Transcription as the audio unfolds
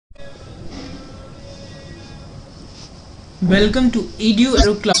Welcome to Edu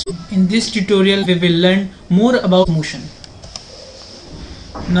Aero Classroom. In this tutorial we will learn more about motion.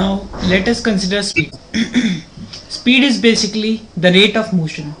 Now let us consider speed. Speed is basically the rate of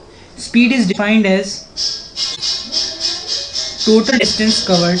motion. Speed is defined as total distance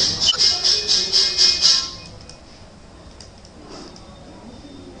covered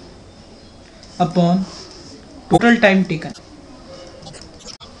upon total time taken.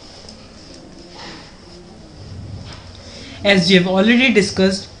 As we have already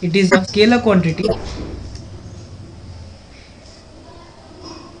discussed, it is a scalar quantity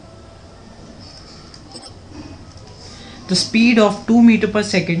the speed of 2 meters per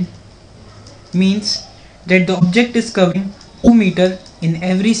second means that the object is covering 2 meters in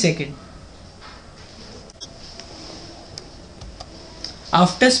every second.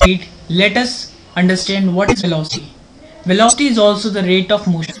 After speed, let us understand what is velocity. Velocity is also the rate of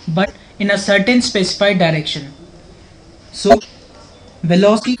motion, but in a certain specified direction. So,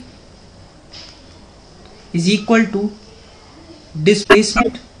 velocity is equal to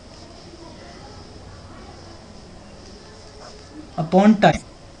displacement upon time.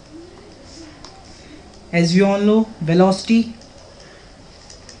 As we all know, velocity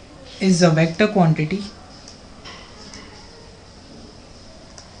is a vector quantity.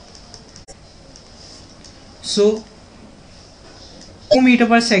 So, 2 meters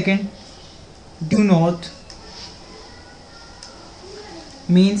per second due north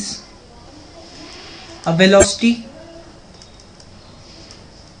means a velocity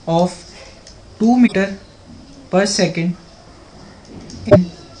of 2 meters per second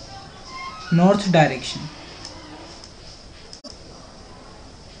in north direction.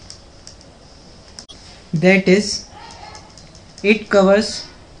 That is, it covers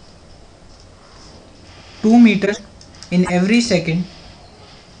 2 meters in every second,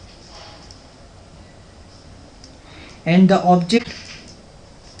 and the object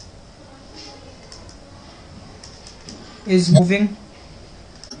is moving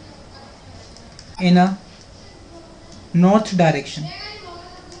in a north direction.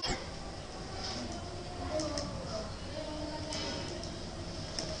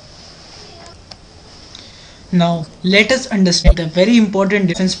 Now let us understand the very important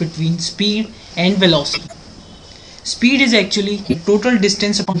difference between speed and velocity. Speed is actually total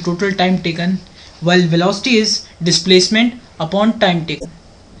distance upon total time taken, while velocity is displacement upon time taken.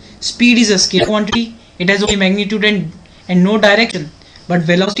 Speed is a scalar quantity. It has only magnitude and no direction, but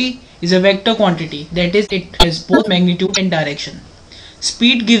velocity is a vector quantity, that is, it has both magnitude and direction.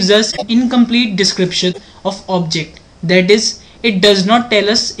 Speed gives us an incomplete description of object, that is, it does not tell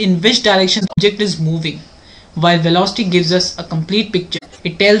us in which direction the object is moving, while velocity gives us a complete picture.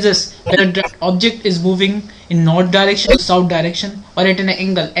 It tells us whether the object is moving in north direction or south direction or at an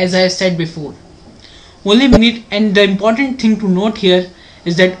angle, as I have said before. And the important thing to note here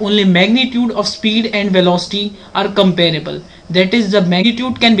is that only magnitude of speed and velocity are comparable. That is, the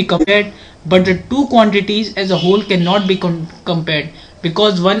magnitude can be compared, but the two quantities as a whole cannot be compared,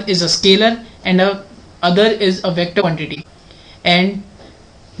 because one is a scalar and the other is a vector quantity. And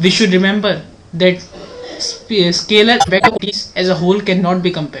we should remember that scalar and vector quantities as a whole cannot be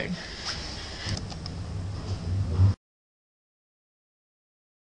compared.